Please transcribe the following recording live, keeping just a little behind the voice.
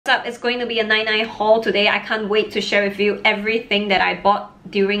up? It's going to be a 9.9 haul today. I can't wait to share with you everything that I bought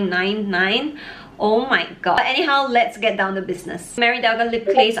during 9.9. Oh my god. But anyhow, let's get down to business. Mary Delga lip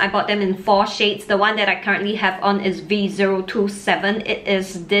glaze, I bought them in 4 shades. The one that I currently have on is V027. It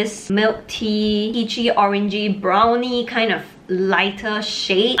is this milk tea, peachy, orangey, brownie kind of lighter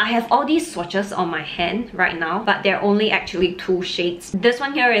shade. I have all these swatches on my hand right now, but they're only actually 2 shades. This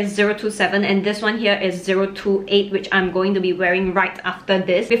one here is 027 and this one here is 028, which I'm going to be wearing right after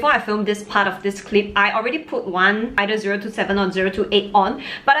this. Before I filmed this part of this clip, I already put one, either 027 or 028 on,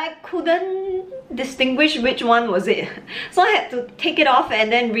 but I couldn't distinguish which one was it. So I had to take it off and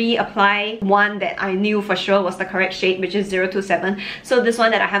then reapply one that I knew for sure was the correct shade, which is 027. So this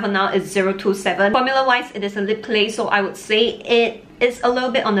one that I have on now is 027. Formula wise, it is a lip glaze, so I would say it is a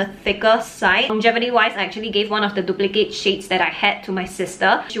little bit on the thicker side. Longevity wise, I actually gave one of the duplicate shades that I had to my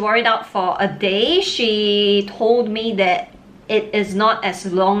sister. She wore it out for a day. She told me that it is not as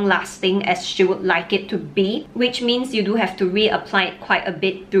long lasting as she would like it to be, which means you do have to reapply it quite a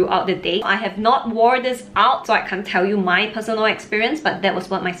bit throughout the day. I have not wore this out, so I can't tell you my personal experience, but that was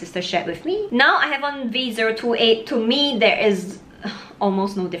what my sister shared with me. Now I have on V028. To me, there is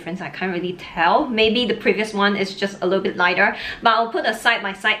almost no difference. I can't really tell. Maybe the previous one is just a little bit lighter, but I'll put a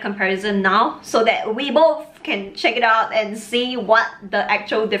side-by-side comparison now so that we both can check it out and see what the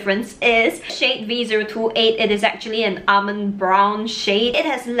actual difference is. Shade V028, it is actually an almond brown shade. It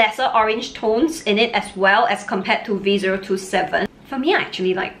has lesser orange tones in it as well as compared to V027. For me, I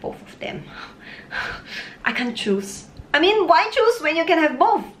actually like both of them. I can't choose. I mean, why choose when you can have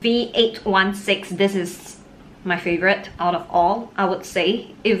both? V816, this is my favorite out of all, I would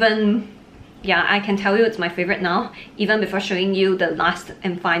say. Even, yeah, I can tell you it's my favorite now, even before showing you the last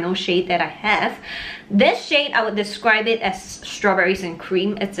and final shade that I have. This shade, I would describe it as strawberries and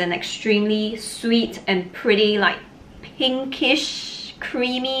cream. It's an extremely sweet and pretty, like pinkish,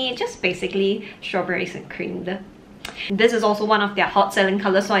 creamy, just basically strawberries and cream. This is also one of their hot selling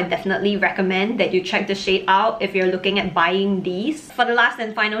colors, so I definitely recommend that you check the shade out if you're looking at buying these. For the last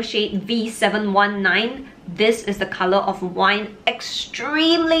and final shade, V719, this is the color of wine.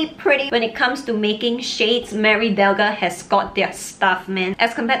 Extremely pretty. When it comes to making shades, Mary Delga has got their stuff, man.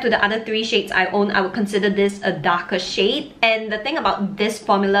 As compared to the other 3 shades I own, I would consider this a darker shade. And the thing about this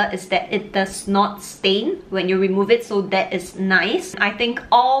formula is that it does not stain when you remove it, so that is nice. I think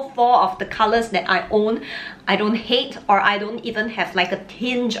all 4 of the colors that I own, I don't hate, or I don't even have like a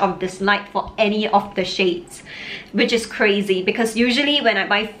tinge of dislike for any of the shades, which is crazy because usually when I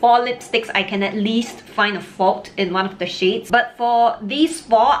buy 4 lipsticks, I can at least find a fault in one of the shades. But for these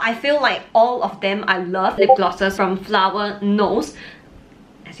 4, I feel like all of them I love. Lip glosses from Flower Nose.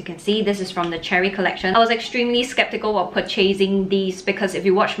 As you can see, this is from the Cherry collection. I was extremely skeptical of purchasing these because if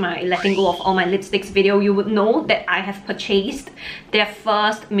you watch my letting go of all my lipsticks video, you would know that I have purchased their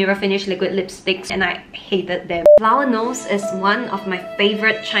first mirror finish liquid lipsticks and I hated them. Flower Nose is one of my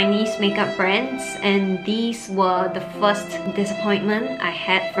favorite Chinese makeup brands, and these were the first disappointment I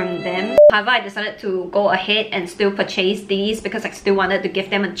had from them. However, I decided to go ahead and still purchase these because I still wanted to give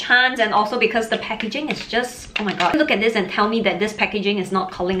them a chance, and also because the packaging is just, oh my god. Look at this and tell me that this packaging is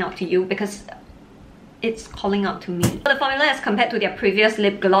not calling out to you, because it's calling out to me. For the formula as compared to their previous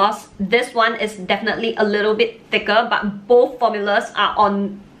lip gloss, this one is definitely a little bit thicker, but both formulas are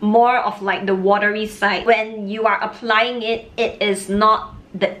on more of like the watery side. When you are applying it, it is not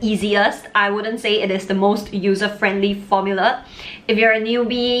the easiest. I wouldn't say it is the most user-friendly formula. If you're a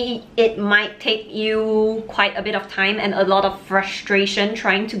newbie, it might take you quite a bit of time and a lot of frustration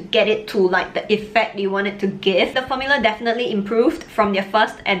trying to get it to like the effect you want it to give. The formula definitely improved from their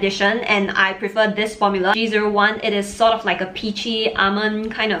first edition, and I prefer this formula. G01, it is sort of like a peachy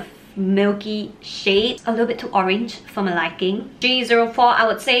almond kind of milky shade, a little bit too orange for my liking. G04, I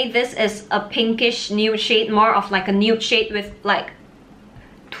would say this is a pinkish nude shade, more of like a nude shade with like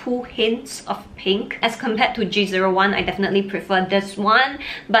 2 hints of pink. As compared to G01, I definitely prefer this one,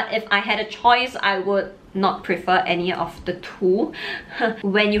 but if I had a choice, I would not prefer any of the 2.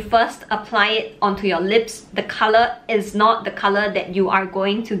 When you first apply it onto your lips, the color is not the color that you are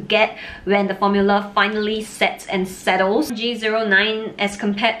going to get when the formula finally sets and settles. G09 as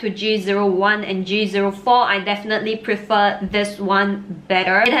compared to G01 and G04, I definitely prefer this one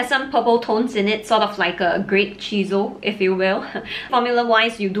better. It has some purple tones in it, sort of like a grape chisel, if you will. Formula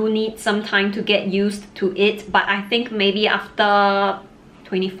wise, you do need some time to get used to it, but I think maybe after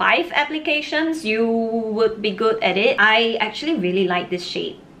 25 applications, you would be good at it. I actually really like this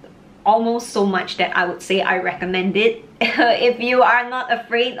shade. Almost so much that I would say I recommend it. If you are not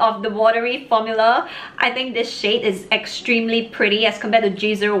afraid of the watery formula, I think this shade is extremely pretty as compared to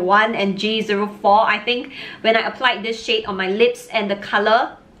G01 and G04. I think when I applied this shade on my lips and the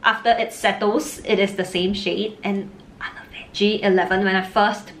color after it settles, it is the same shade and I love it. G11, when I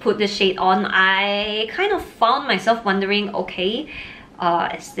first put this shade on, I kind of found myself wondering, okay,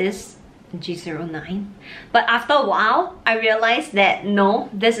 is this G09? But after a while, I realized that no,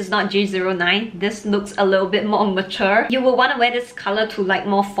 this is not G09. This looks a little bit more mature. You will want to wear this color to like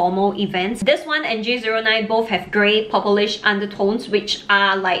more formal events. This one and G09 both have grey purplish undertones, which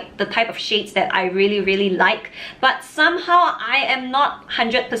are like the type of shades that I really like. But somehow I am not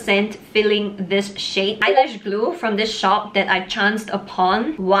 100% feeling this shade. Eyelash glue from this shop that I chanced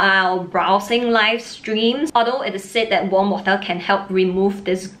upon while browsing live streams. Although it is said that warm water can help remove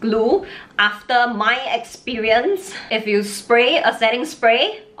this glue, after my experience, if you spray a setting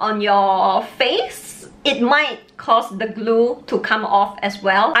spray on your face, it might cause the glue to come off as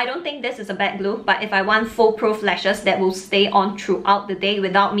well. I don't think this is a bad glue, but if I want foolproof lashes that will stay on throughout the day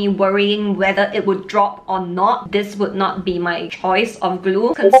without me worrying whether it would drop or not, this would not be my choice of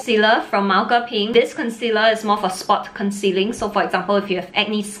glue. Concealer from Makeup Pink. This concealer is more for spot concealing. So for example, if you have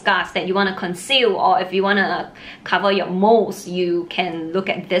acne scars that you want to conceal, or if you want to cover your moles, you can look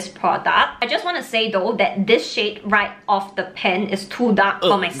at this product. I just want to say though that this shade right off the pen is too dark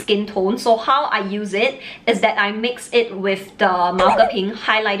for my skin tone. So how I use it is that I mix it with the Makeup Pink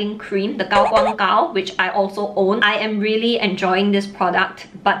highlighting cream, the Gao Guang Gao, which I also own. I am really enjoying this product,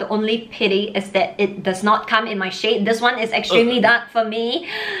 but the only pity is that it does not come in my shade. This one is extremely dark for me,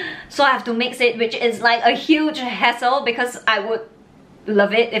 so I have to mix it, which is like a huge hassle because I would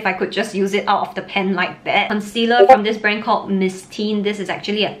love it if I could just use it out of the pen like that. Concealer from this brand called Miss Teen. This is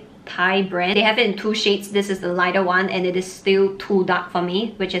actually a Thai brand. They have it in two shades. This is the lighter one and it is still too dark for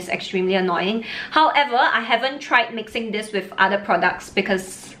me, which is extremely annoying. However, I haven't tried mixing this with other products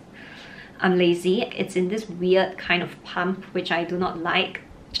because I'm lazy. It's in this weird kind of pump, which I do not like.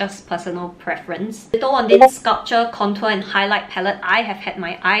 Just personal preference. Little Ondine Sculpture Contour and Highlight Palette. I have had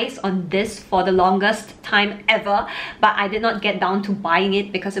my eyes on this for the longest time ever, but I did not get down to buying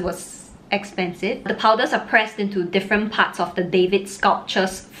it because it was expensive. The powders are pressed into different parts of the David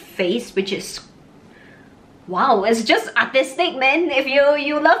sculpture's face, which is wow, it's just artistic, man. If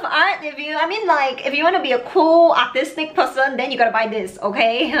you love art, if you want to be a cool artistic person, then you gotta buy this,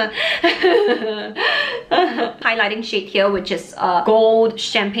 okay? Highlighting shade here, which is a gold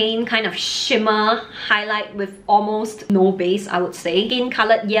champagne kind of shimmer highlight with almost no base, I would say. Skin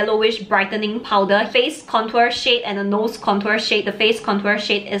colored yellowish brightening powder. Face contour shade and a nose contour shade. The face contour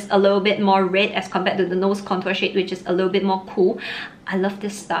shade is a little bit more red as compared to the nose contour shade, which is a little bit more cool. I love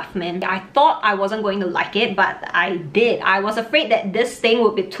this stuff, man. I thought I wasn't going to like it, but I did. I was afraid that this thing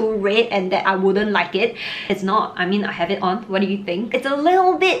would be too red and that I wouldn't like it. It's not. I mean, I have it on. What do you think? It's a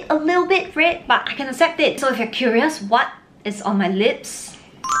little bit red, but I can accept it. So if you're curious what is on my lips,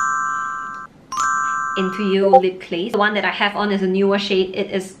 Into You lip glaze. The one that I have on is a newer shade.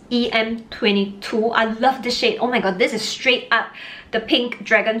 It is EM22. I love this shade. Oh my god, this is straight up the pink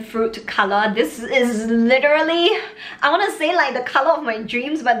dragon fruit color. This is literally, I want to say like the color of my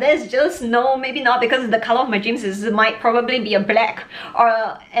dreams, but there's just no, maybe not, because the color of my dreams might probably be a black or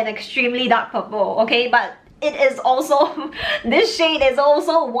an extremely dark purple, okay? But it is also, this shade is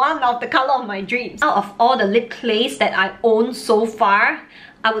also one of the color of my dreams. Out of all the lip glaze that I own so far,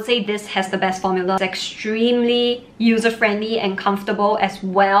 I would say this has the best formula. It's extremely user-friendly and comfortable as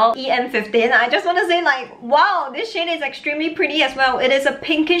well. EM15, I just want to say like, wow, this shade is extremely pretty as well. It is a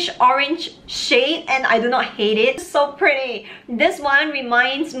pinkish orange shade and I do not hate it. It's so pretty. This one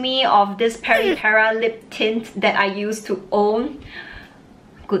reminds me of this Peri-Pera lip tint that I used to own.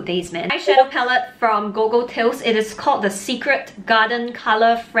 Good days, man. Eyeshadow palette from Go-Go Tales. It is called the Secret Garden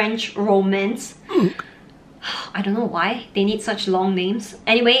Color French Romance. I don't know why they need such long names.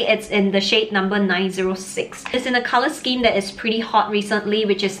 Anyway, it's in the shade number 906. It's in a color scheme that is pretty hot recently,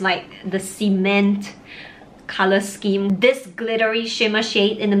 which is like the cement color scheme. This glittery shimmer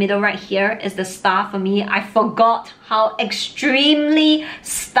shade in the middle right here is the star for me. I forgot how extremely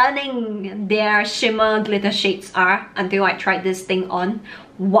stunning their shimmer glitter shades are until I tried this thing on.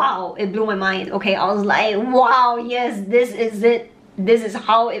 Wow, it blew my mind. Okay, I was like, wow, yes, this is it. This is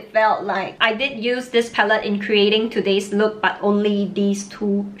how it felt like. I did use this palette in creating today's look, but only these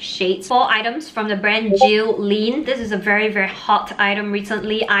two shades. 4 items from the brand Jill Lean. This is a very hot item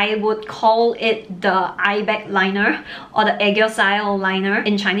recently. I would call it the eye bag liner or the aegyo liner.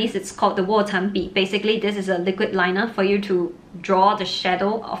 In Chinese, it's called the 卧蚕笔. Basically, this is a liquid liner for you to draw the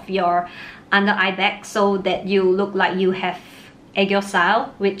shadow of your under eye bag so that you look like you have aegyo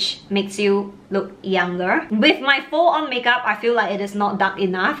style, which makes you look younger. With my full-on makeup, I feel like it is not dark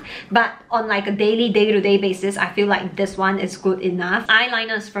enough, but on like a daily, day-to-day basis, I feel like this one is good enough.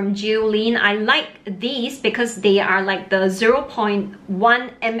 Eyeliners from Jolene. I like these because they are like the 0.1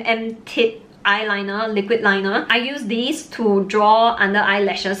 mm tip eyeliner, liquid liner. I use these to draw under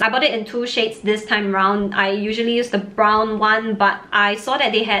eyelashes. I bought it in 2 shades this time around. I usually use the brown one, but I saw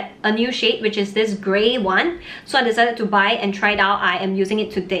that they had a new shade, which is this grey one. So I decided to buy and try it out. I am using it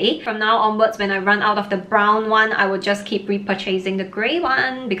today. From now onwards, when I run out of the brown one, I will just keep repurchasing the grey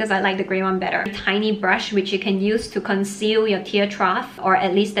one because I like the grey one better. A tiny brush, which you can use to conceal your tear trough, or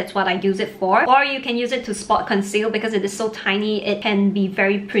at least that's what I use it for. Or you can use it to spot conceal because it is so tiny, it can be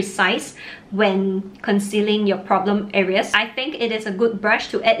very precise when concealing your problem areas. I think it is a good brush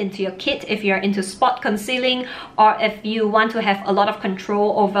to add into your kit if you're into spot concealing, or if you want to have a lot of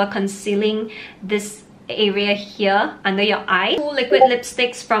control over concealing this area here under your eye. 2 liquid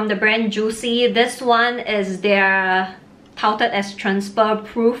lipsticks from the brand Juicy. This one is their touted as transfer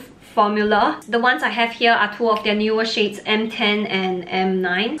proof formula. The ones I have here are 2 of their newer shades, M10 and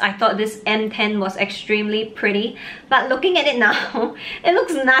M9. I thought this M10 was extremely pretty, but looking at it now, it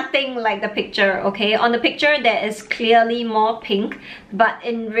looks nothing like the picture, okay? On the picture, there is clearly more pink, but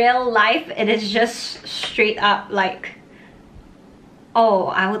in real life, it is just straight up like, oh,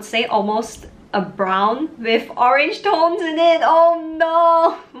 I would say almost a brown with orange tones in it. Oh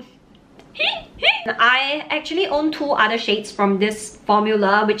no! I actually own 2 other shades from this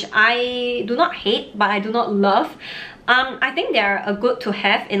formula, which I do not hate, but I do not love. I think they're a good to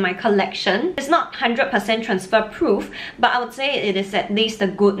have in my collection. It's not 100% transfer proof, but I would say it is at least a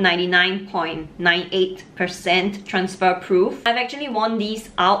good 99.98% transfer proof. I've actually worn these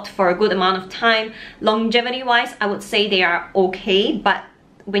out for a good amount of time. Longevity wise, I would say they are okay, but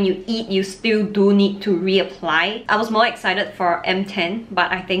when you eat, you still do need to reapply. I was more excited for M10,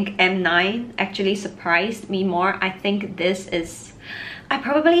 but I think M9 actually surprised me more. I think this is... I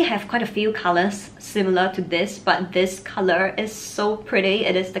probably have quite a few colors similar to this, but this color is so pretty.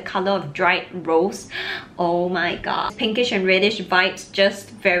 It is the color of dried rose. Oh my god. Pinkish and reddish vibes,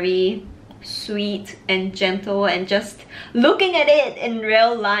 just very sweet and gentle, and just looking at it in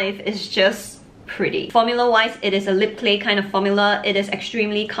real life is just pretty. Formula wise, it is a lip clay kind of formula. It is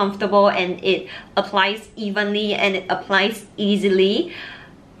extremely comfortable and it applies evenly and it applies easily.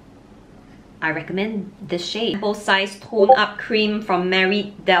 I recommend this shade. Both size tone up cream from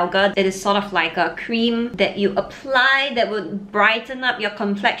Mary Delga. It is sort of like a cream that you apply that would brighten up your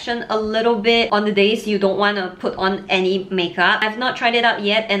complexion a little bit on the days you don't want to put on any makeup. I've not tried it out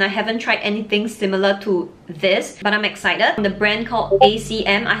yet and I haven't tried anything similar to this, but I'm excited. The brand called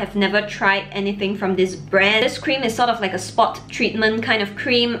ACM. I have never tried anything from this brand. This cream is sort of like a spot treatment kind of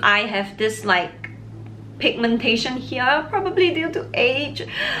cream. I have this like pigmentation here, probably due to age,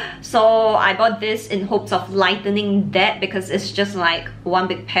 so I bought this in hopes of lightening that because it's just like one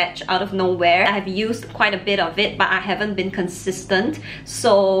big patch out of nowhere. I have used quite a bit of it, but I haven't been consistent,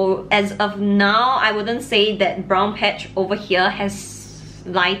 so as of now I wouldn't say that brown patch over here has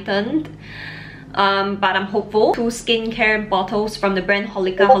lightened. But I'm hopeful. 2 skincare bottles from the brand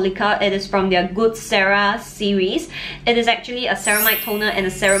Holika. It is from their Good Sarah series. It is actually a ceramide toner and a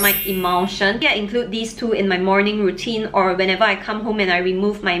ceramide emulsion. I include these 2 in my morning routine, or whenever I come home and I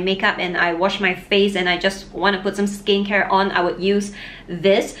remove my makeup and I wash my face and I just want to put some skincare on, I would use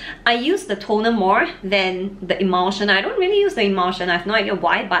this. I use the toner more than the emulsion. I don't really use the emulsion. I have no idea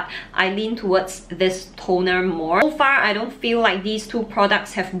why, but I lean towards this toner more. So far, I don't feel like these 2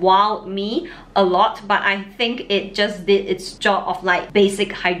 products have wowed me a lot, but I think it just did its job of like basic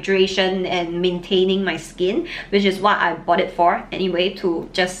hydration and maintaining my skin, which is what I bought it for anyway, to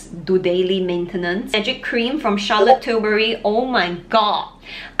just do daily maintenance. Magic cream from Charlotte Tilbury. Oh my god,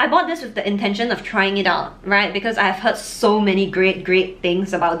 I bought this with the intention of trying it out, right? Because I have heard so many great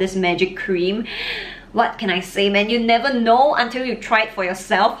things about this magic cream. What can I say, man? You never know until you try it for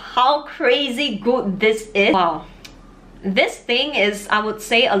yourself how crazy good this is. Wow. This thing is, I would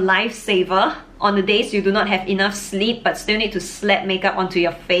say, a lifesaver on the days you do not have enough sleep but still need to slap makeup onto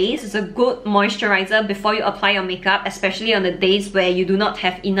your face. It's a good moisturizer before you apply your makeup, especially on the days where you do not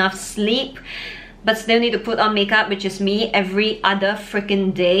have enough sleep but still need to put on makeup, which is me every other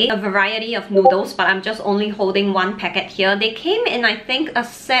freaking day. A variety of noodles, but I'm just only holding 1 packet here. They came in, I think, a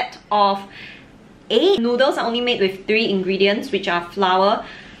set of 8. Noodles are only made with 3 ingredients, which are flour,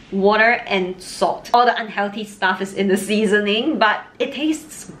 water and salt. All the unhealthy stuff is in the seasoning, but it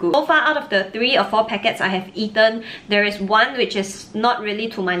tastes good. So far, out of the 3 or 4 packets I have eaten, there is one which is not really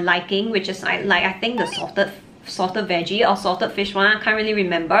to my liking, which is I think the salted veggie or salted fish one. I can't really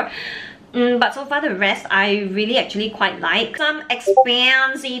remember. But so far the rest I really actually quite like. Some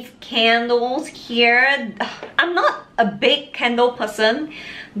expensive candles here. I'm not a big candle person,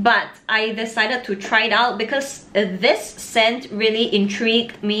 but I decided to try it out because this scent really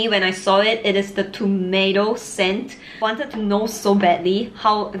intrigued me when I saw it. It is the tomato scent. Wanted to know so badly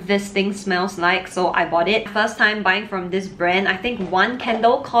how this thing smells like, so I bought it. First time buying from this brand. I think one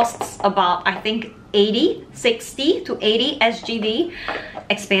candle costs about, I think, 60 to 80 SGD.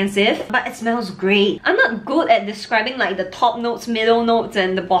 Expensive, but it smells great. I'm not good at describing like the top notes, middle notes,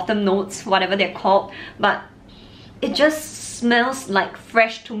 and the bottom notes, whatever they're called, but it just smells like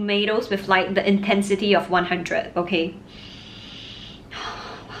fresh tomatoes with like the intensity of 100, okay?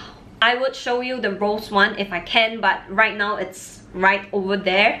 I would show you the rose one if I can, but right now it's right over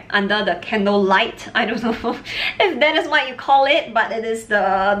there under the candle light. I don't know if that is what you call it, but it is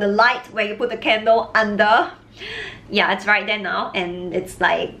the light where you put the candle under. Yeah, it's right there now, and it's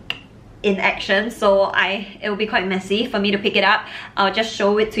like in action, so it will be quite messy for me to pick it up. I'll just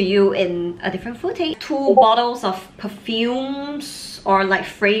show it to you in a different footage. 2 bottles of perfumes or like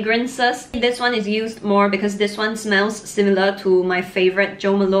fragrances. This one is used more because this one smells similar to my favorite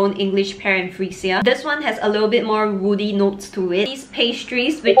Jo Malone English Pear and Freesia. This one has a little bit more woody notes to it. These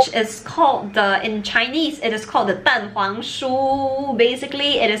pastries, which is called in Chinese, it is called the Dan Huang Shu.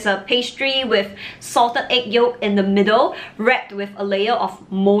 Basically, it is a pastry with salted egg yolk in the middle, wrapped with a layer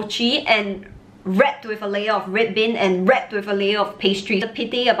of mochi, and wrapped with a layer of red bean, and wrapped with a layer of pastry. The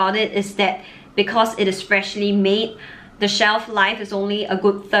pity about it is that because it is freshly made, the shelf life is only a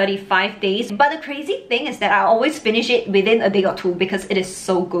good 35 days. But the crazy thing is that I always finish it within a day or two because it is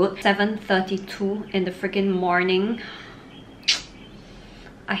so good. 7:32 in the freaking morning.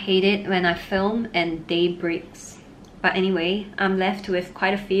 I hate it when I film and day breaks. But anyway, I'm left with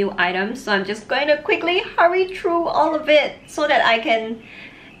quite a few items, so I'm just going to quickly hurry through all of it so that I can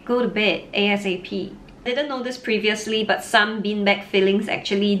go to bed ASAP. I didn't know this previously, but some beanbag fillings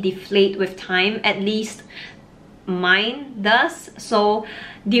actually deflate with time. At least mine does. So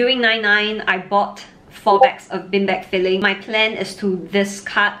during 99 I bought 4 bags of beanbag filling. My plan is to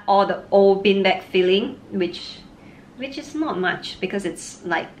discard all the old beanbag filling, which is not much because it's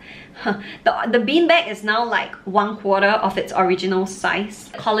like the beanbag is now like 1/4 of its original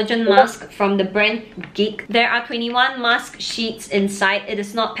size. Collagen mask from the brand Geek. There are 21 mask sheets inside. It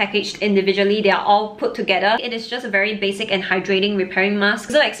is not packaged individually, they are all put together. It is just a very basic and hydrating repairing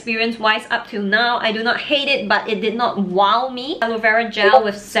mask. So experience wise, up till now, I do not hate it, but it did not wow me. Aloe vera gel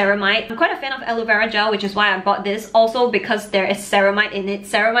with ceramide. I'm quite a fan of aloe vera gel, which is why I bought this. Also because there is ceramide in it.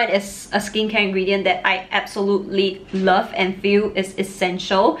 Ceramide is a skincare ingredient that I absolutely love and feel is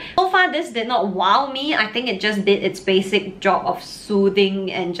essential. So far this did not wow me. I think it just did its basic job of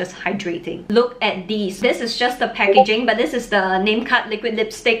soothing and just hydrating. Look at these. This is just the packaging, but this is the name card liquid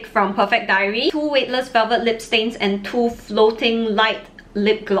lipstick from Perfect Diary. 2 weightless velvet lip stains and 2 floating light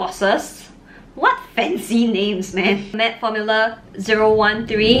lip glosses. What fancy names, man. Matte Formula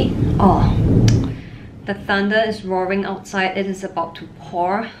 013. Oh, the thunder is roaring outside. It is about to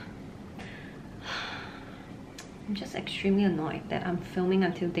pour. I'm just extremely annoyed that I'm filming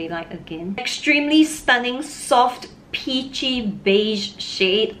until daylight again. Extremely stunning, soft, peachy beige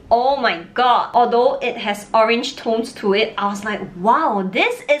shade. Oh my god. Although it has orange tones to it, I was like, wow,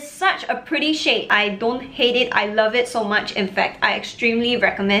 this is such a pretty shade. I don't hate it. I love it so much. In fact, I extremely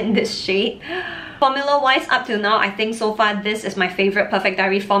recommend this shade. Formula wise, up till now, I think so far this is my favorite Perfect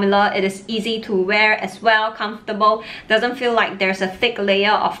Diary formula. It is easy to wear as well, comfortable, doesn't feel like there's a thick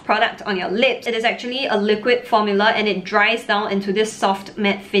layer of product on your lips. It is actually a liquid formula and it dries down into this soft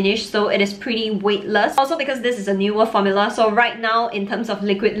matte finish, so it is pretty weightless. Also because this is a newer formula, so right now in terms of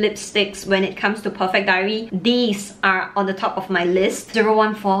liquid lipsticks, when it comes to Perfect Diary, these are on the top of my list.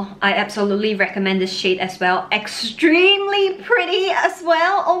 014, I absolutely recommend this shade as well. Extremely pretty as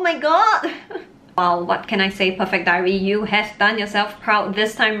well, oh my god. Wow, what can I say, Perfect Diary? You have done yourself proud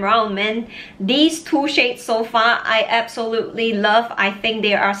this time round, man. These 2 shades so far, I absolutely love. I think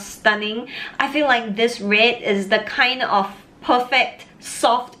they are stunning. I feel like this red is the kind of perfect,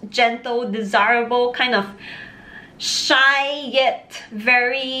 soft, gentle, desirable, kind of shy yet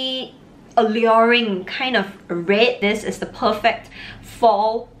very alluring kind of red. This is the perfect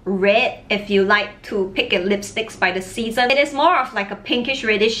fall red if you like to pick your lipsticks by the season. It is more of like a pinkish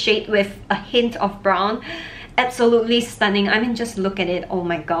reddish shade with a hint of brown. Absolutely stunning. I mean, just look at it. Oh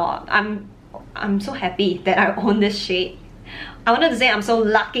my god, I'm so happy that I own this shade. I wanted to say I'm so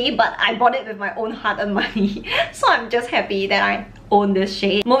lucky, but I bought it with my own hard-earned money. So I'm just happy that I own this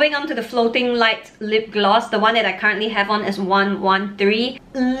shade. Moving on to the floating light lip gloss. The one that I currently have on is 113.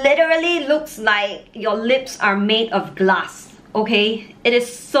 Literally looks like your lips are made of glass. Okay, it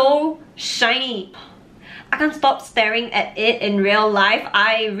is so shiny. I can't stop staring at it in real life.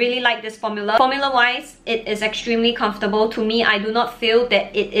 I really like this formula. Formula wise, it is extremely comfortable. To me, I do not feel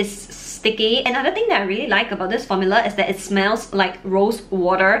that it is sticky. Another thing that I really like about this formula is that it smells like rose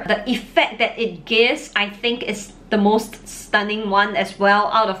water. The effect that it gives, I think, is the most stunning one as well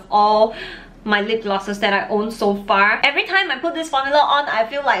out of all my lip glosses that I own so far. Every time I put this formula on, I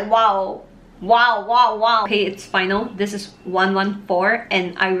feel like wow. Wow, wow, wow. Okay, it's final. This is 114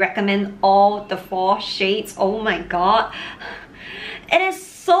 and I recommend all the 4 shades. Oh my god. It is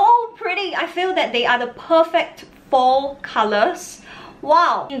so pretty. I feel that they are the perfect fall colors.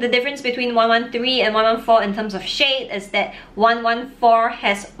 Wow. The difference between 113 and 114 in terms of shade is that 114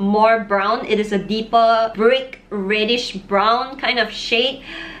 has more brown. It is a deeper brick reddish brown kind of shade.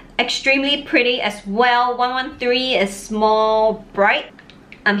 Extremely pretty as well. 113 is more bright.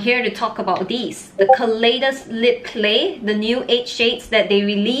 I'm here to talk about these. The Kaleidos Lip Clay, the new 8 shades that they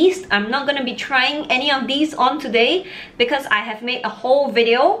released. I'm not going to be trying any of these on today because I have made a whole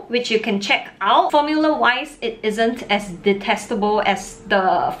video which you can check out. Formula wise, it isn't as detestable as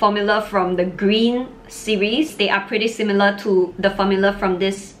the formula from the green series. They are pretty similar to the formula from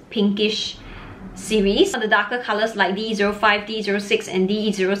this pinkish series. The darker colors like D05, D06 and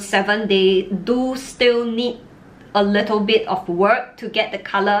D07, they do still need a little bit of work to get the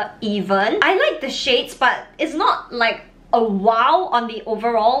color even. I like the shades, but it's not like a wow on the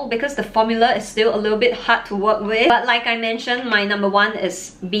overall because the formula is still a little bit hard to work with. But like I mentioned, my number 1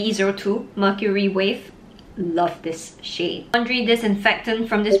 is B02 Mercury Wave. Love this shade. Laundry disinfectant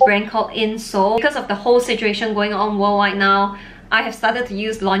from this brand called Insole. Because of the whole situation going on worldwide now, I have started to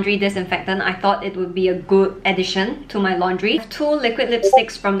use laundry disinfectant. I thought it would be a good addition to my laundry. I have 2 liquid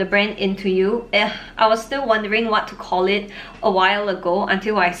lipsticks from the brand Into You. I was still wondering what to call it a while ago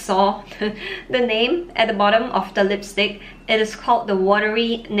until I saw the name at the bottom of the lipstick. It is called the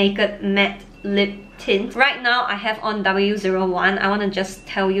Watery Naked Matte Lip Tint. Right now I have on W01. I want to just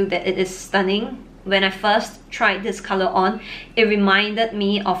tell you that it is stunning. When I first tried this color on, it reminded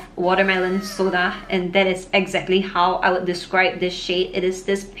me of watermelon soda, and that is exactly how I would describe this shade. It is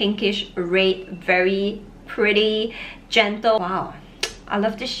this pinkish red, very pretty, gentle. Wow, I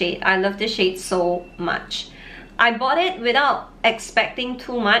love this shade. I love this shade so much. I bought it without expecting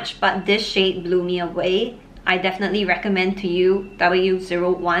too much, but this shade blew me away. I definitely recommend to you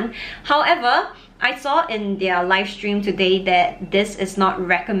W01. However, I saw in their live stream today that this is not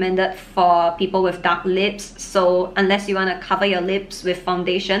recommended for people with dark lips. So unless you want to cover your lips with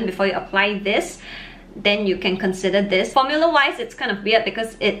foundation before you apply this, then you can consider this. Formula wise, it's kind of weird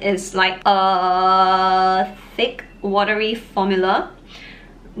because it is like a thick watery formula.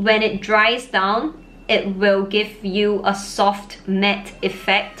 When it dries down, it will give you a soft matte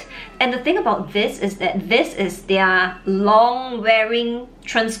effect. And the thing about this is that this is their long-wearing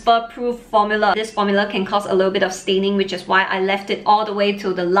transfer-proof formula. This formula can cause a little bit of staining, which is why I left it all the way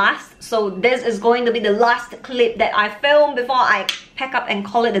to the last. So this is going to be the last clip that I film before I pack up and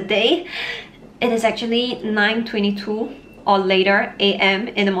call it a day. It is actually 9:22 or later AM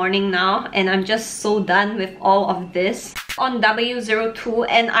in the morning now, and I'm just so done with all of this. On W02,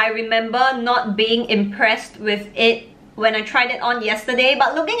 and I remember not being impressed with it when I tried it on yesterday,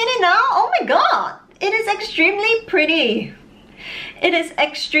 but looking at it now, oh my god, it is extremely pretty. It is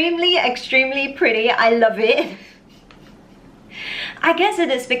extremely pretty. I love it. I guess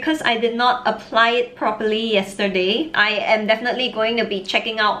it is because I did not apply it properly yesterday. I am definitely going to be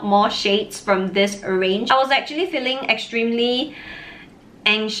checking out more shades from this range. I was actually feeling extremely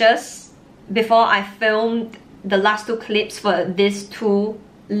anxious before I filmed the last 2 clips for these 2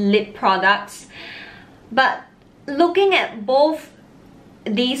 lip products, but looking at both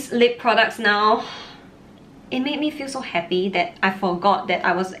these lip products now, it made me feel so happy that I forgot that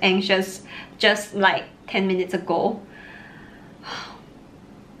I was anxious just like 10 minutes ago.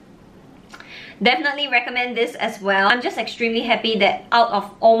 Definitely recommend this as well. I'm just extremely happy that out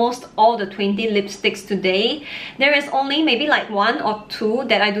of almost all the 20 lipsticks today, there is only maybe like 1 or 2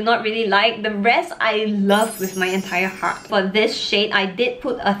 that I do not really like. The rest I love with my entire heart. For this shade, I did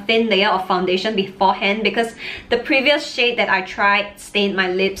put a thin layer of foundation beforehand because the previous shade that I tried stained my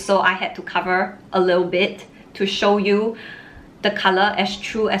lips, so I had to cover a little bit to show you the color as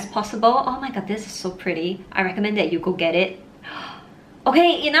true as possible. Oh my god, this is so pretty. I recommend that you go get it.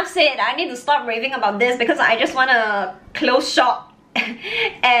 Okay, enough said. I need to stop raving about this because I just want to close shop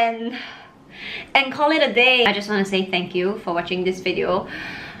and call it a day. I just want to say thank you for watching this video.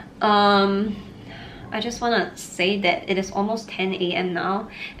 I just want to say that it is almost 10 AM now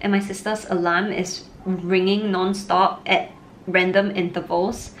and my sister's alarm is ringing non-stop at random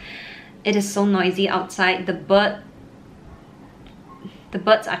intervals. It is so noisy outside. The bird The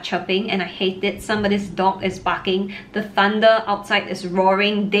birds are chirping and I hate it. Somebody's dog is barking. The thunder outside is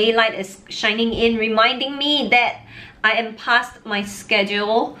roaring. Daylight is shining in, reminding me that I am past my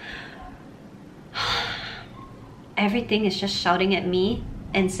schedule. Everything is just shouting at me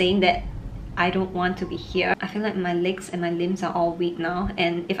and saying that I don't want to be here. I feel like my legs and my limbs are all weak now,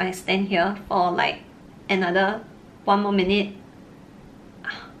 and if I stand here for like another 1 more minute,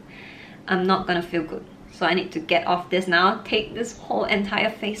 I'm not gonna feel good. So I need to get off this now, take this whole entire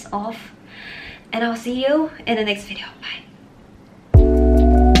face off, and I'll see you in the next video. Bye.